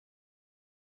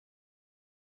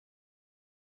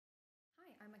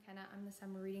I'm McKenna. I'm the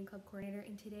Summer Reading Club coordinator,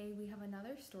 and today we have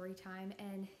another story time.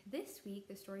 And this week,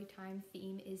 the story time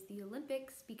theme is the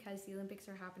Olympics, because the Olympics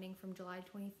are happening from July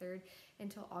 23rd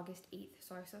until August 8th.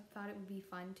 So I thought it would be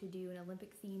fun to do an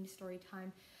Olympic-themed story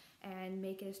time and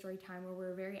make it a story time where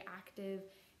we're very active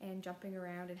and jumping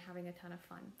around and having a ton of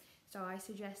fun. So I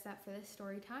suggest that for this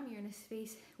story time, you're in a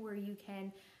space where you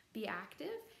can be active,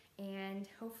 and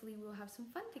hopefully we'll have some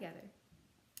fun together.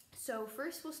 So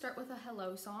first we'll start with a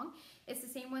hello song. It's the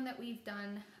same one that we've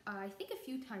done, I think, a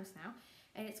few times now,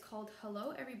 and it's called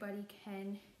Hello Everybody,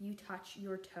 Can You Touch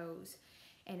Your Toes?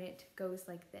 And it goes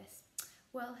like this.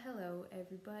 Well, hello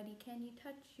everybody, can you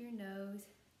touch your nose?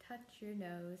 Touch your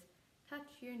nose, touch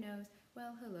your nose.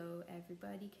 Well, hello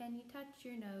everybody, can you touch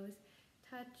your nose?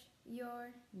 Touch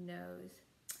your nose.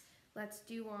 Let's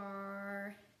do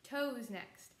our toes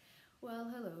next.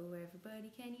 Well, hello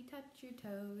everybody, can you touch your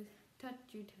toes? Touch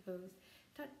your toes,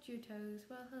 touch your toes.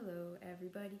 Well, hello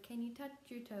everybody, can you touch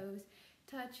your toes?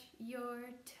 Touch your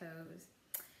toes.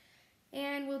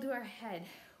 And we'll do our head.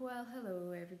 Well,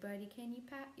 hello everybody, can you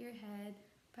pat your head?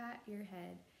 Pat your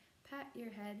head, pat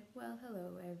your head. Well,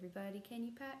 hello everybody, can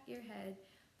you pat your head?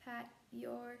 Pat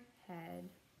your head.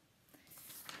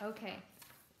 Okay.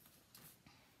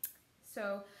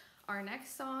 So our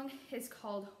next song is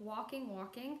called Walking,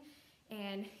 Walking,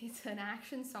 and it's an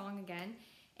action song again.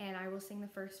 And I will sing the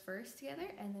first verse together,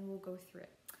 and then we'll go through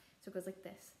it. So it goes like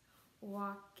this.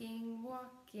 Walking,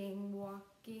 walking,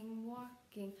 walking,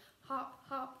 walking, hop,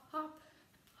 hop, hop,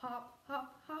 hop,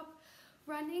 hop, hop,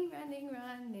 running, running,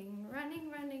 running, running,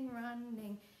 running,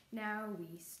 running, now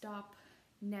we stop,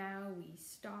 now we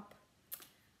stop.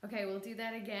 Okay, we'll do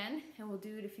that again, and we'll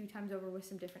do it a few times over with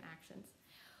some different actions.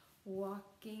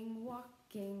 Walking,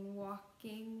 walking,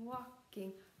 walking,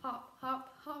 walking, hop,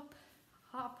 hop, hop,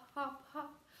 hop, hop,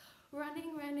 hop,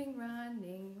 running, running,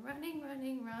 running, running,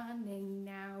 running, running,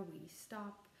 now we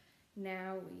stop,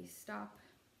 now we stop.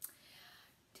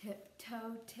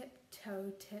 Tiptoe,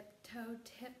 tiptoe, tiptoe,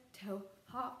 tiptoe,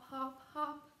 hop, hop,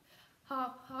 hop,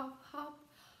 hop, hop, hop,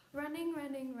 running,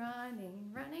 running,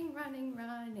 running, running, running,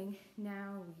 running,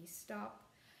 now we stop,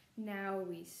 now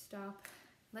we stop.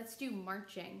 Let's do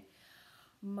marching.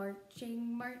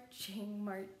 Marching, marching,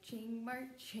 marching,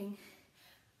 marching.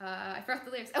 I forgot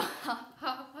the lyrics. Oh, hop,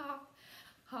 hop, hop,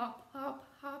 hop, hop,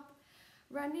 hop,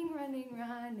 running, running,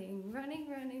 running, running,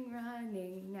 running,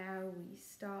 running, now we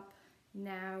stop,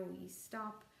 now we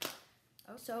stop.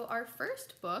 Oh, so our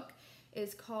first book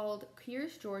is called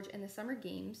Curious George and the Summer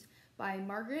Games by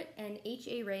Margret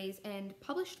H.A. and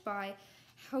published by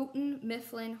Houghton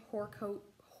Mifflin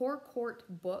Harcourt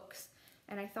Books.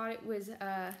 And I thought it was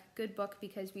a good book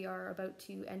because we are about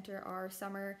to enter our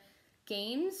summer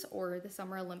games, or the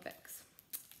Summer Olympics.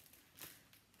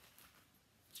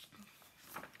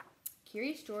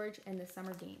 Curious George and the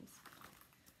Summer Games.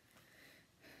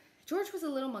 George was a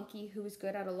little monkey who was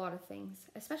good at a lot of things,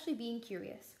 especially being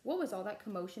curious. What was all that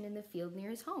commotion in the field near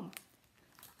his home?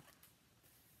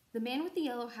 The man with the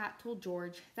yellow hat told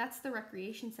George that's the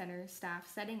recreation center staff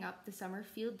setting up the summer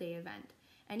field day event.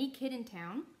 Any kid in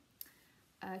town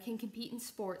can compete in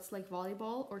sports like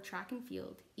volleyball or track and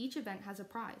field. Each event has a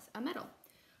prize, a medal.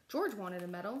 George wanted a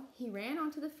medal. He ran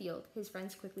onto the field. His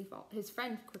friend quickly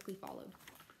followed.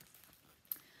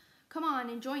 Come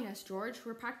on and join us, George.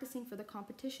 We're practicing for the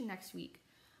competition next week.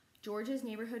 George's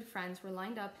neighborhood friends were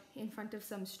lined up in front of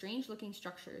some strange-looking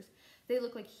structures. They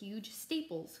looked like huge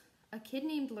staples. A kid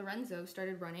named Lorenzo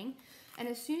started running, and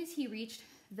as soon as he reached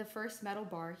the first metal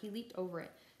bar, he leaped over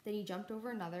it. Then he jumped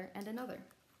over another and another.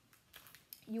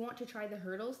 You want to try the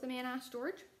hurdles? The man asked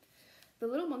George. The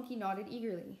little monkey nodded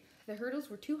eagerly. The hurdles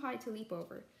were too high to leap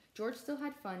over. George still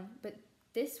had fun, but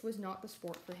this was not the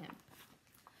sport for him.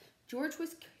 George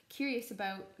was curious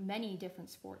about many different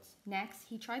sports. Next,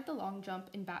 he tried the long jump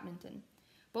and badminton.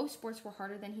 Both sports were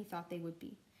harder than he thought they would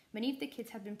be. Many of the kids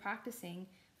had been practicing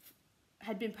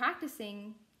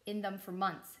in them for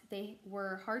months. They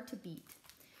were hard to beat.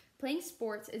 Playing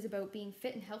sports is about being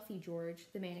fit and healthy, George,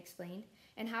 the man explained,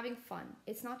 and having fun.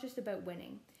 It's not just about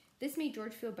winning. This made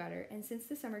George feel better, and since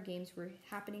the summer games were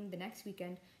happening the next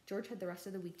weekend, George had the rest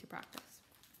of the week to practice.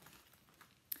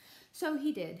 So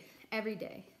he did, every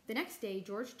day. The next day,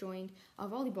 George joined a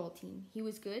volleyball team. He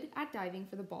was good at diving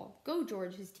for the ball. Go,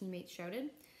 George, his teammates shouted.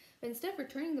 But instead of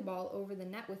returning the ball over the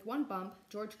net with one bump,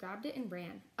 George grabbed it and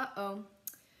ran. Uh-oh.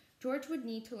 George would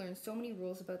need to learn so many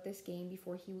rules about this game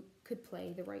before he could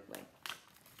play the right way.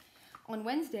 On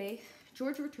Wednesday,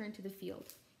 George returned to the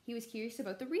field. He was curious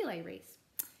about the relay race.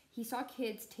 He saw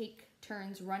kids take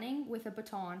turns running with a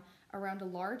baton around a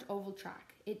large oval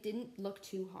track. It didn't look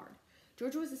too hard.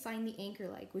 George was assigned the anchor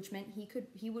leg, which meant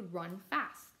he would run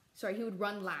fast. He would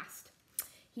run last.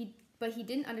 But he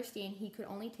didn't understand he could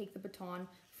only take the baton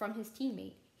from his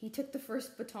teammate. He took the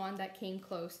first baton that came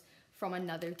close from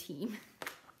another team.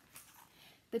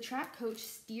 The track coach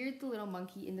steered the little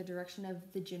monkey in the direction of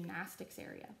the gymnastics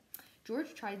area.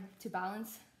 George tried to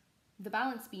balance the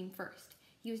balance beam first.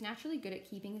 He was naturally good at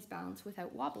keeping his balance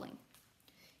without wobbling.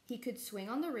 He could swing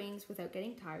on the reins without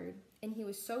getting tired, and he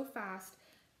was so fast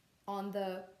on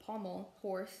the pommel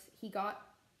horse, he got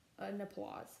an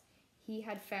applause. He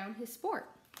had found his sport.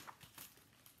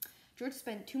 George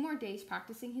spent 2 more days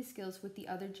practicing his skills with the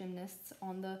other gymnasts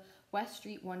on the West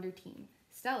Street Wonder team.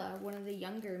 Stella, one of the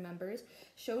younger members,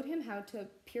 showed him how to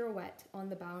pirouette on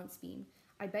the balance beam.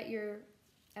 "I bet you're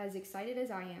as excited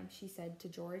as I am," she said to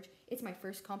George. "It's my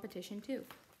first competition too."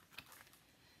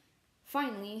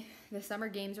 Finally, the summer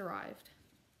games arrived.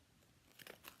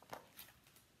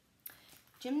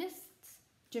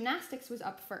 Gymnastics was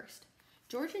up first.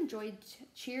 George enjoyed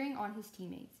cheering on his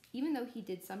teammates, even though he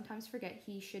did sometimes forget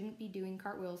he shouldn't be doing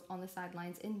cartwheels on the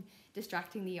sidelines and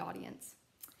distracting the audience.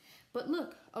 But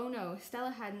look, oh no,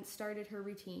 Stella hadn't started her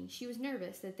routine. She was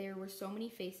nervous that there were so many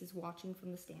faces watching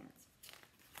from the stands.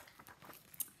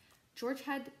 George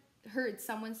had heard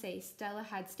someone say Stella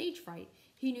had stage fright.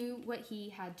 He knew what he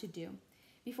had to do.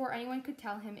 Before anyone could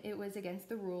tell him it was against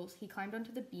the rules, he climbed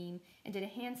onto the beam and did a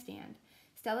handstand.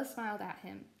 Stella smiled at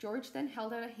him. George then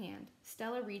held out a hand.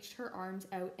 Stella reached her arms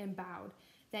out and bowed.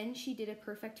 Then she did a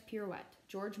perfect pirouette.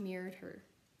 George mirrored her.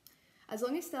 As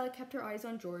long as Stella kept her eyes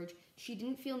on George, she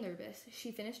didn't feel nervous.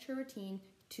 She finished her routine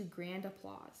to grand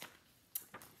applause.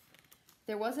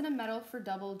 There wasn't a medal for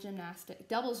doubles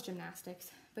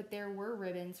gymnastics, but there were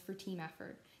ribbons for team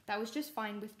effort. That was just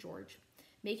fine with George.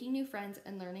 Making new friends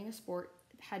and learning a sport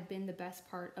had been the best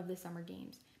part of the summer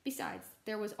games. Besides,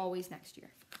 there was always next year.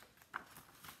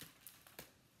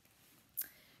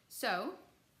 So,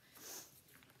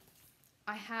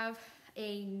 I have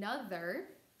another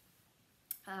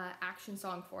action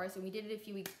song for us, and we did it a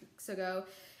few weeks ago,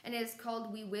 and it's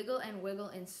called We Wiggle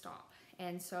and Stop.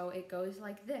 And so it goes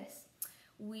like this.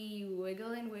 We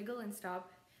wiggle and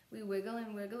stop. We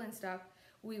wiggle and stop.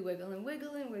 We wiggle and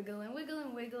wiggle and wiggle and wiggle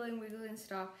and wiggle and wiggle and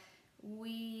stop.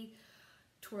 We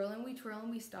twirl and we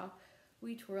stop.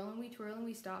 We twirl and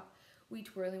we stop. We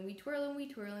twirl and we twirl. We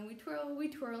twirl and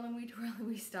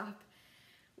we stop.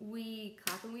 We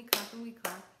clap and we clap and we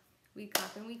clap. We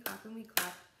clap and we clap and we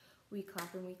clap. We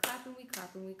clap and we clap and we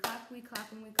clap and we clap. We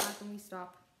clap and we clap and we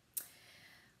stop.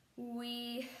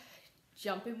 We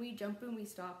jump and we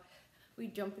stop. We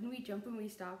jump and we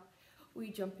stop. We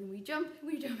jump and we jump.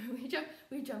 We jump and we jump.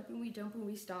 We jump and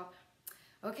we stop.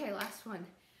 Okay, last one.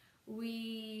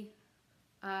 We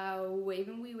wave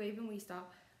and we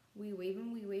stop. We wave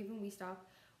and we stop.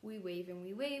 We wave and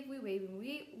we wave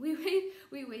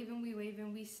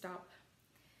and we stop.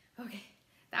 Okay,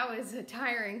 that was a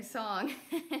tiring song.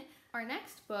 Our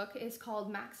next book is called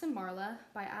Max and Marla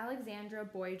by Alexandra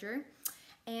Boiger,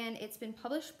 and it's been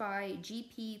published by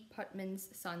G.P. Putnam's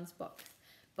Sons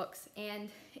Books. And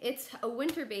it's a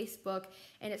winter-based book,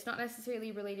 and it's not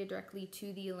necessarily related directly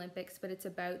to the Olympics, but it's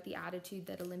about the attitude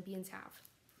that Olympians have.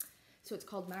 So it's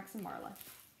called Max and Marla.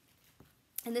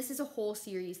 And this is a whole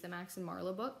series, the Max and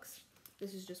Marla books.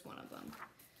 This is just one of them.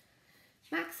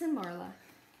 Max and Marla.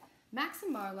 Max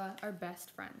and Marla are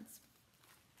best friends.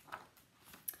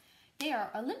 They are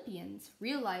Olympians,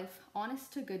 real life,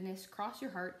 honest to goodness, cross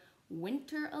your heart,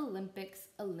 Winter Olympics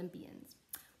Olympians.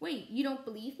 Wait, you don't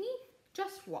believe me?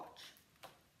 Just watch.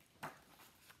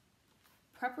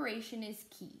 Preparation is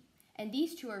key, and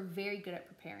these two are very good at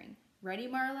preparing. Ready,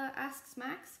 Marla? Asks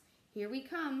Max. Here we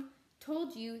come.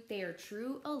 Told you they are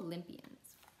true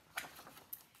Olympians.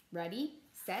 Ready,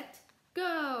 set,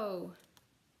 go.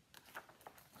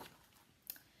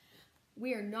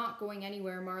 We are not going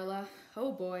anywhere, Marla.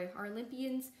 Oh boy, our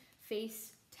Olympians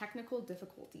face technical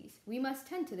difficulties. We must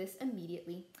tend to this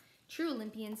immediately. True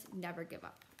Olympians never give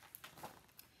up.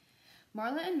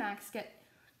 Marla and Max get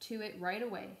to it right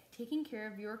away. Taking care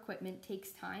of your equipment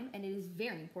takes time, and it is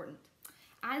very important,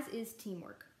 as is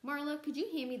teamwork. Marla, could you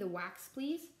hand me the wax,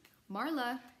 please?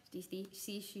 Marla, do you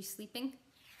see she's sleeping?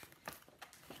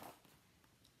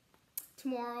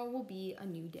 Tomorrow will be a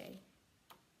new day.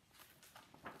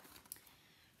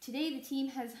 Today, the team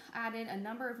has added a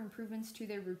number of improvements to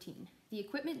their routine. The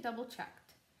equipment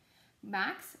double-checked.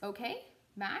 Max, okay?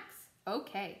 Max,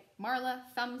 okay. Marla,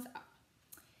 thumbs up.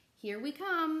 Here we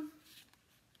come.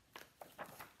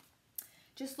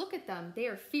 Just look at them. They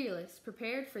are fearless,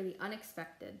 prepared for the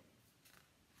unexpected.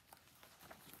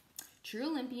 True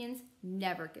Olympians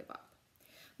never give up.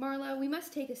 Marla, we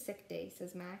must take a sick day,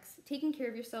 says Max. Taking care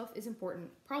of yourself is important,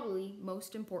 probably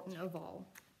most important of all.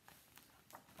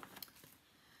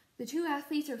 The two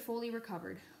athletes are fully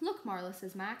recovered. Look, Marla,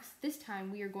 says Max, this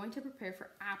time we are going to prepare for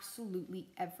absolutely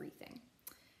everything.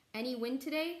 Any wind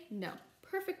today? No.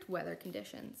 Perfect weather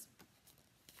conditions.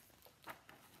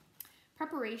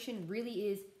 Preparation really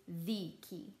is the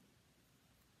key.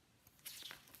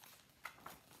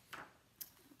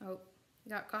 Oh,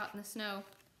 got caught in the snow.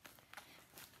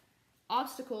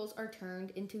 Obstacles are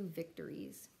turned into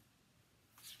victories.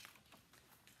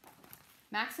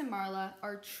 Max and Marla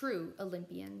are true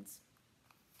Olympians.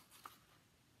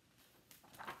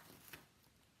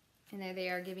 And there they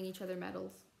are giving each other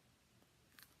medals.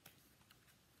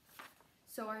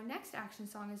 So our next action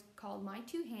song is called My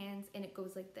Two Hands, and it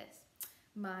goes like this.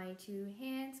 My two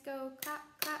hands go clap,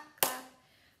 clap, clap.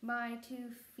 My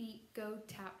 2 feet go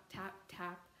tap, tap,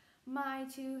 tap. My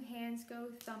 2 hands go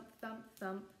thump, thump,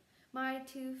 thump. My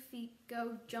 2 feet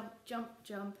go jump, jump,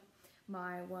 jump.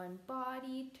 My one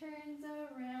body turns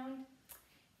around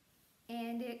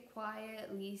and it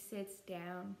quietly sits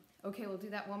down. Okay, we'll do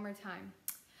that one more time.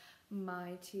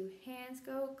 My 2 hands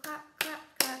go clap, clap,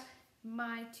 clap.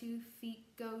 My 2 feet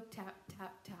go tap,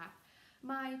 tap, tap.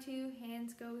 My 2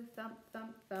 hands go thump,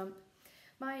 thump, thump.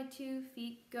 My 2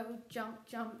 feet go jump,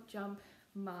 jump, jump.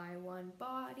 My one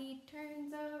body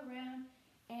turns around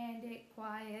and it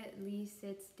quietly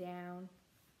sits down.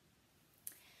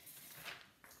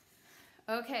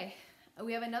 Okay,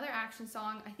 we have another action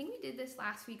song. I think we did this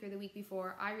last week or the week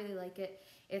before. I really like it.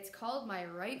 It's called My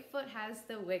Right Foot Has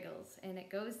the Wiggles, and it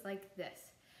goes like this.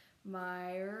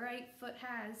 My right foot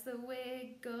has the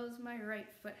wiggles, my right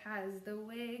foot has the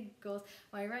wiggles,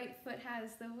 my right foot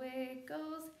has the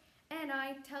wiggles, and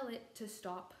I tell it to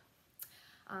stop.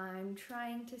 I'm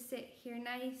trying to sit here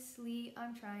nicely,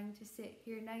 I'm trying to sit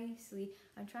here nicely,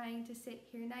 I'm trying to sit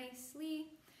here nicely,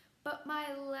 but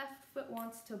my left foot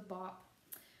wants to bop.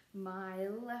 My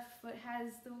left foot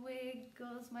has the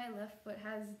wiggles, my left foot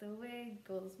has the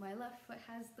wiggles, my left foot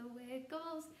has the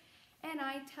wiggles, and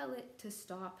I tell it to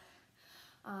stop.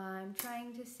 I'm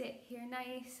trying to sit here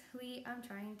nicely, I'm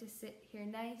trying to sit here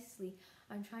nicely,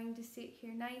 I'm trying to sit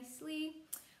here nicely,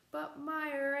 but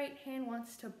my right hand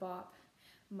wants to bop.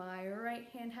 My right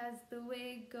hand has the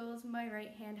wiggles, my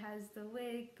right hand has the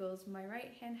wiggles, my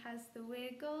right hand has the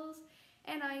wiggles,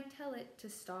 and I tell it to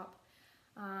stop.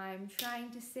 I'm trying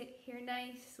to sit here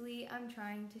nicely, I'm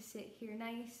trying to sit here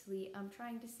nicely, I'm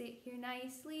trying to sit here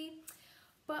nicely,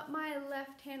 but my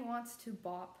left hand wants to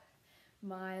bop.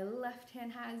 My left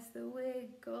hand has the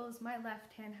wiggles, my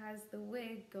left hand has the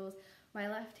wiggles, my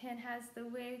left hand has the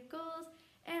wiggles,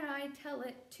 and I tell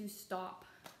it to stop.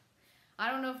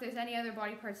 I don't know if there's any other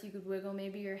body parts you could wiggle,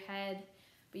 maybe your head,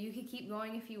 but you could keep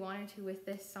going if you wanted to with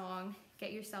this song.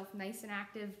 Get yourself nice and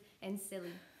active and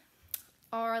silly.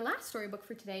 Our last storybook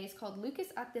for today is called Lucus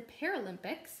at the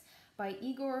Paralympics by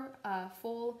Igor,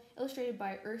 Plohl, illustrated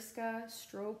by Urška,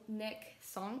 Stropnik,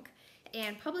 Šonc,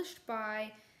 and published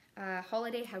by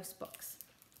Holiday House Books.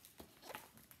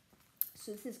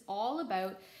 So this is all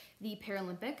about the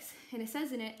Paralympics, and it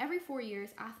says in it, every 4 years,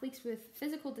 athletes with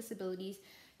physical disabilities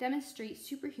demonstrate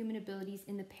superhuman abilities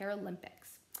in the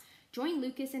Paralympics. Join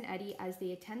Lucas and Eddie as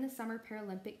they attend the Summer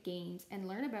Paralympic Games and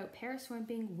learn about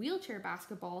paraswimming, wheelchair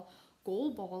basketball,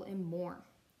 goalball, and more.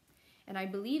 And I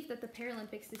believe that the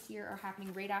Paralympics this year are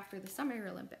happening right after the Summer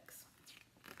Olympics.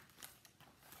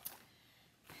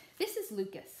 This is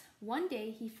Lucas. One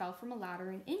day he fell from a ladder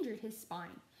and injured his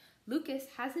spine. Lucas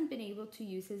hasn't been able to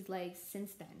use his legs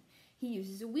since then. He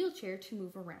uses a wheelchair to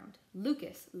move around.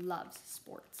 Lucas loves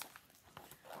sports.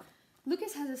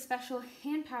 Lucas has a special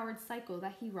hand-powered cycle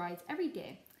that he rides every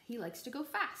day. He likes to go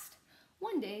fast.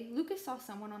 One day, Lucas saw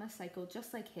someone on a cycle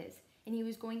just like his, and he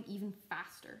was going even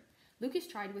faster. Lucas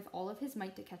tried with all of his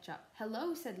might to catch up.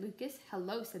 "Hello," said Lucas.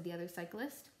 "Hello," said the other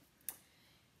cyclist.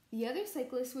 The other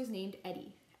cyclist was named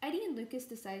Eddie. Eddie and Lucas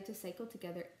decided to cycle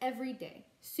together every day.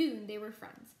 Soon they were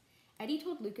friends. Eddie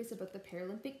told Lucas about the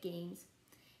Paralympic Games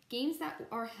that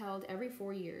are held every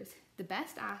 4 years. The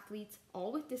best athletes,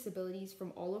 all with disabilities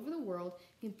from all over the world,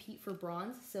 compete for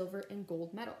bronze, silver, and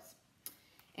gold medals.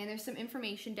 And there's some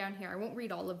information down here. I won't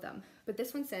read all of them, but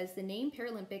this one says the name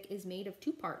Paralympic is made of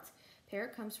 2 parts. Para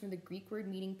comes from the Greek word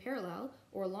meaning parallel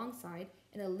or alongside,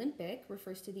 and Olympic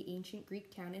refers to the ancient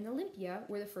Greek town in Olympia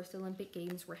where the first Olympic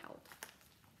Games were held.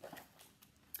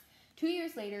 2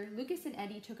 years later, Lucas and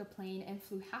Eddie took a plane and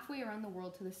flew halfway around the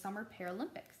world to the Summer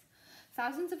Paralympics.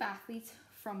 Thousands of athletes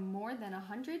from more than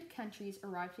 100 countries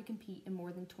arrived to compete in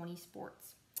more than 20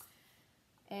 sports.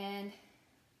 And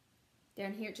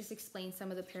down here it just explains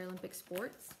some of the Paralympic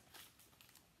sports.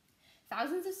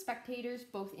 Thousands of spectators,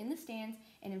 both in the stands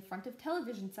and in front of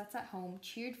television sets at home,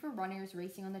 cheered for runners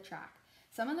racing on the track.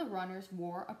 Some of the runners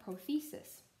wore a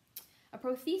prosthesis. A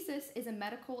prosthesis is a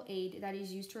medical aid that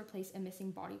is used to replace a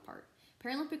missing body part.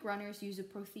 Paralympic runners use a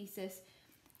prosthesis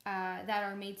that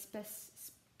are made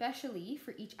specially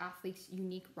for each athlete's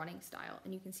unique running style,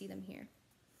 and you can see them here.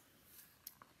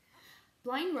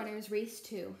 Blind runners raced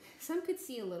too. Some could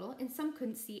see a little and some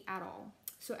couldn't see at all.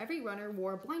 So every runner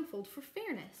wore a blindfold for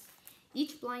fairness.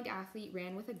 Each blind athlete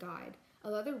ran with a guide,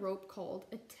 a leather rope called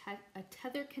a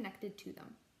tether connected to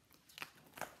them.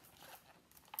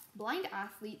 Blind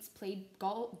athletes played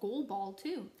goal ball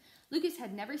too. Lucus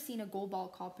had never seen a goal ball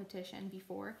competition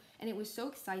before, and it was so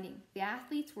exciting. The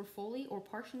athletes were fully or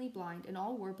partially blind and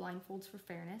all wore blindfolds for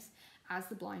fairness, as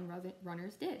the blind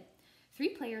runners did. 3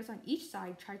 players on each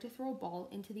side tried to throw a ball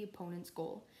into the opponent's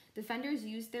goal. Defenders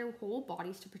used their whole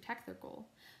bodies to protect their goal.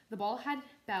 The ball had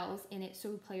bells in it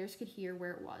so players could hear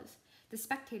where it was. The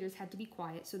spectators had to be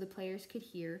quiet so the players could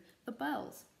hear the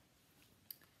bells.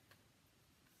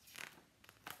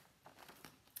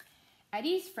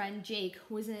 Eddie's friend Jake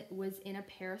was in a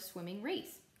para-swimming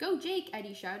race. "Go, Jake,"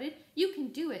 Eddie shouted. "You can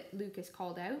do it," Lucus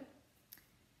called out.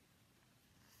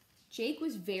 Jake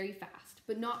was very fast,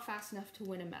 but not fast enough to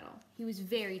win a medal. He was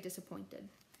very disappointed.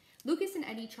 Lucus and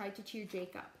Eddie tried to cheer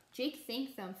Jake up. Jake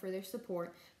thanked them for their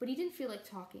support, but he didn't feel like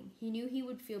talking. He knew he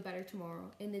would feel better tomorrow,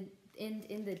 and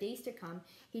in the days to come,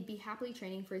 he'd be happily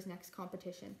training for his next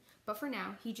competition. But for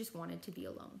now, he just wanted to be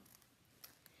alone.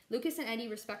 Lucus and Eddie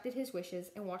respected his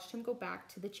wishes and watched him go back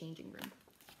to the changing room.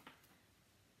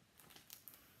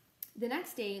 The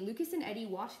next day, Lucus and Eddie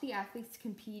watched the athletes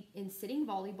compete in sitting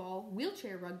volleyball,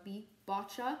 wheelchair rugby,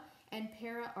 bocce, and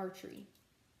para-archery.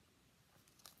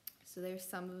 So there's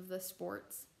some of the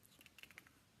sports.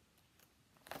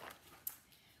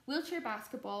 Wheelchair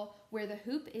basketball, where the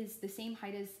hoop is the same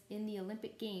height as in the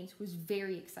Olympic Games, was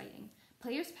very exciting.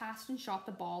 Players passed and shot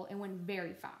the ball and went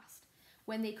very fast.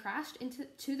 When they crashed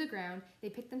to the ground, they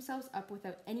picked themselves up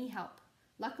without any help.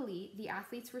 Luckily, the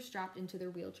athletes were strapped into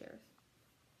their wheelchairs.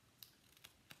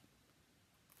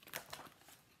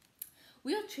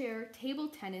 Wheelchair table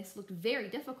tennis looked very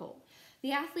difficult.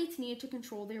 The athletes needed to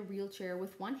control their wheelchair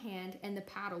with one hand and the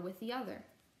paddle with the other.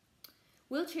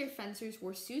 Wheelchair fencers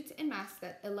wore suits and masks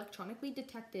that electronically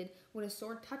detected when a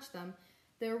sword touched them.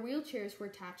 Their wheelchairs were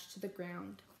attached to the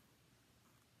ground.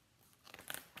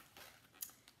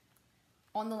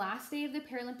 On the last day of the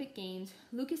Paralympic Games,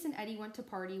 Lucus and Eddie went to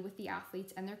party with the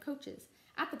athletes and their coaches.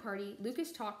 At the party,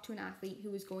 Lucus talked to an athlete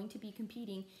who was going to be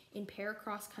competing in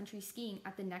para-cross-country skiing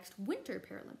at the next Winter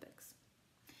Paralympics.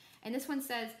 And this one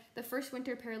says, the first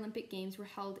Winter Paralympic Games were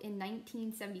held in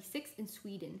 1976 in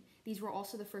Sweden. These were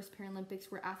also the first Paralympics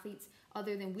where athletes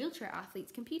other than wheelchair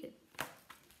athletes competed.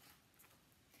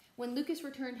 When Lucus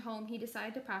returned home, he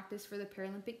decided to practice for the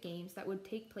Paralympic Games that would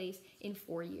take place in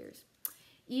 4 years.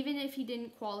 Even if he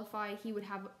didn't qualify, he would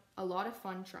have a lot of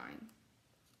fun trying.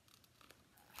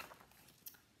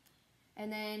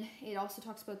 And then it also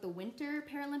talks about the Winter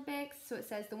Paralympics. So it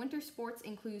says the winter sports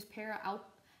includes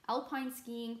para-alpine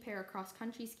skiing,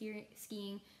 para-cross-country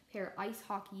skiing, para-ice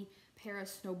hockey,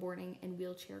 para-snowboarding, and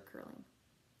wheelchair curling.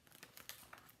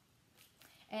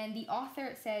 And the author,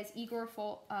 it says, Igor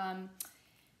Plohl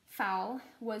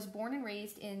was born and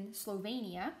raised in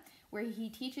Slovenia, where he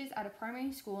teaches at a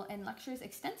primary school and lectures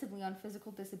extensively on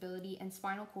physical disability and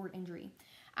spinal cord injury.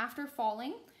 After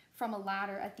falling from a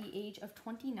ladder at the age of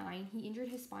 29, he injured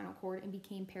his spinal cord and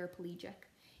became paraplegic.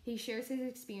 He shares his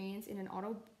experience in an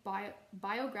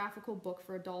autobiographical book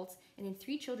for adults and in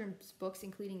 3 children's books,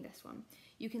 including this one.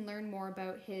 You can learn more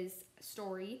about his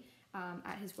story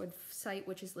at his website,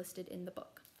 which is listed in the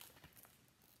book.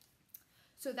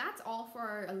 So that's all for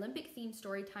our Olympic-themed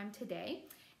story time today.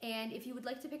 And if you would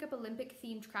like to pick up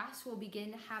Olympic-themed crafts, we'll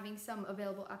begin having some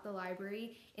available at the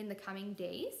library in the coming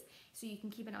days. So you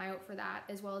can keep an eye out for that,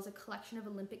 as well as a collection of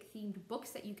Olympic-themed books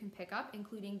that you can pick up,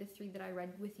 including the 3 that I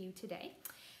read with you today.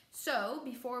 So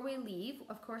before we leave,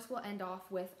 of course, we'll end off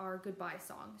with our goodbye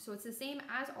song. So it's the same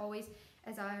as always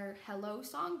as our hello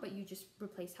song, but you just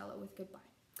replace hello with goodbye.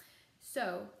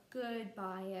 So,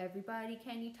 goodbye everybody,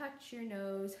 can you touch your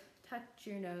nose, touch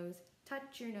your nose,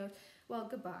 touch your nose. Well,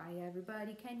 goodbye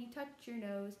everybody, can you touch your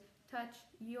nose, touch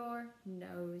your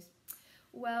nose.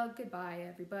 Well, goodbye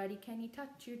everybody, can you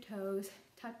touch your toes,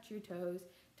 touch your toes,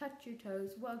 touch your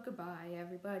toes. Well, goodbye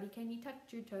everybody, can you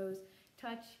touch your toes,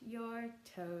 touch your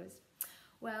toes.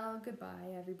 Well,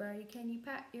 goodbye everybody, can you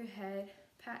pat your head,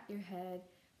 pat your head,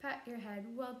 pat your head.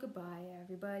 Well, goodbye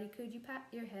everybody, could you pat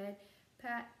your head,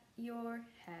 pat your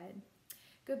head.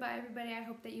 Goodbye everybody, I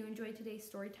hope that you enjoyed today's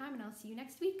story time, and I'll see you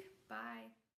next week.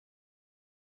 Bye.